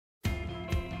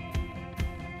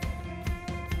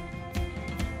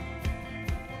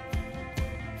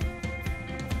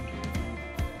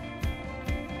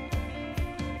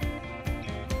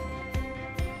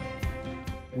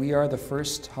We are the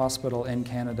first hospital in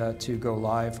Canada to go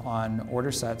live on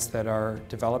order sets that are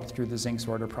developed through the Zynx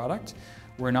order product.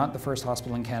 We're not the first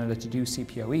hospital in Canada to do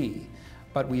CPOE,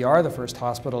 but we are the first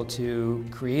hospital to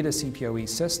create a CPOE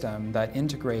system that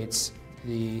integrates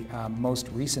the most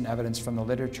recent evidence from the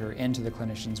literature into the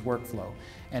clinician's workflow.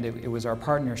 And it was our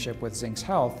partnership with Zynx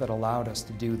Health that allowed us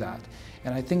to do that.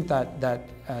 And I think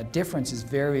that difference is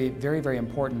very, very, very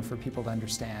important for people to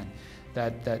understand,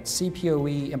 that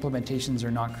CPOE implementations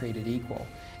are not created equal.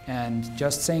 And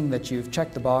just saying that you've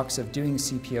checked the box of doing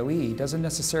CPOE doesn't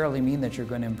necessarily mean that you're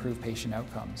going to improve patient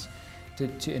outcomes.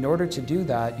 In order to do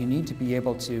that, you need to be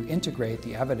able to integrate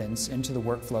the evidence into the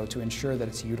workflow to ensure that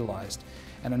it's utilized.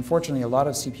 And unfortunately, a lot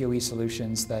of CPOE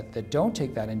solutions that don't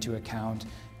take that into account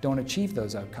don't achieve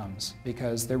those outcomes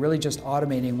because they're really just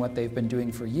automating what they've been doing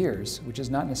for years, which is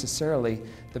not necessarily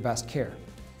the best care.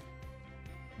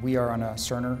 We are on a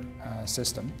Cerner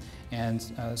system, and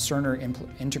Cerner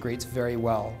integrates very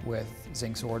well with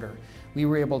Zynx Order. We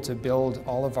were able to build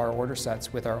all of our order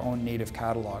sets with our own native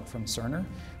catalog from Cerner,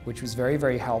 which was very,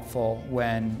 very helpful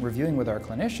when reviewing with our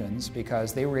clinicians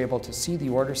because they were able to see the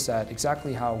order set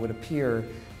exactly how it would appear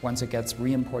once it gets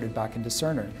re-imported back into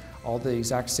Cerner. All the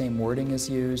exact same wording is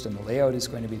used and the layout is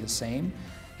going to be the same.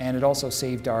 And it also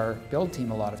saved our build team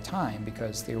a lot of time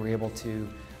because they were able to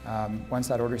once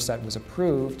that order set was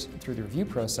approved through the review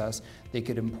process, they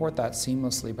could import that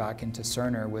seamlessly back into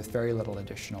Cerner with very little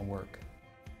additional work.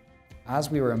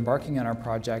 As we were embarking on our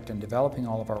project and developing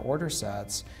all of our order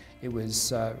sets, it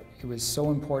was so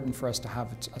important for us to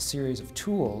have a series of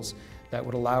tools that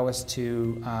would allow us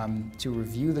to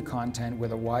review the content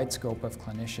with a wide scope of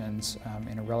clinicians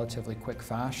in a relatively quick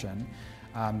fashion.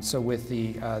 So with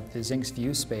the Zynx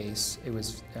view space, it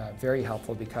was very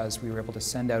helpful because we were able to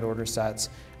send out order sets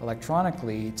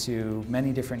electronically to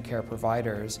many different care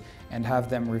providers and have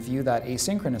them review that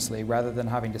asynchronously rather than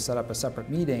having to set up a separate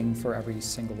meeting for every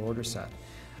single order set.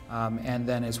 And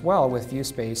then as well with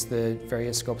ViewSpace, the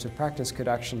various scopes of practice could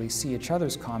actually see each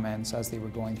other's comments as they were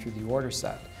going through the order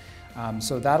set.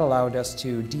 So that allowed us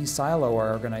to de-silo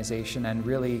our organization and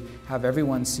really have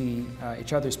everyone see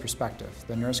each other's perspective.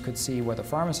 The nurse could see what the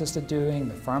pharmacist is doing,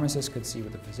 the pharmacist could see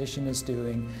what the physician is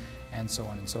doing, and so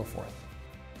on and so forth.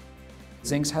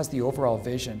 Zynx has the overall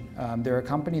vision. They're a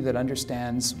company that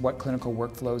understands what clinical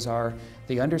workflows are.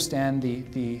 They understand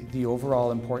the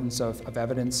overall importance of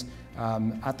evidence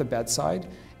at the bedside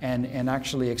and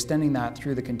actually extending that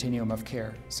through the continuum of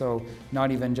care. So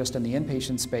not even just in the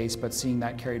inpatient space, but seeing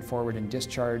that carried forward in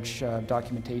discharge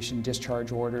documentation,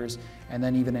 discharge orders, and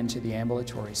then even into the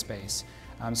ambulatory space.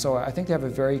 So I think they have a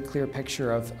very clear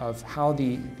picture of how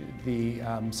the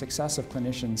success of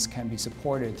clinicians can be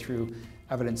supported through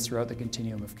evidence throughout the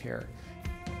continuum of care.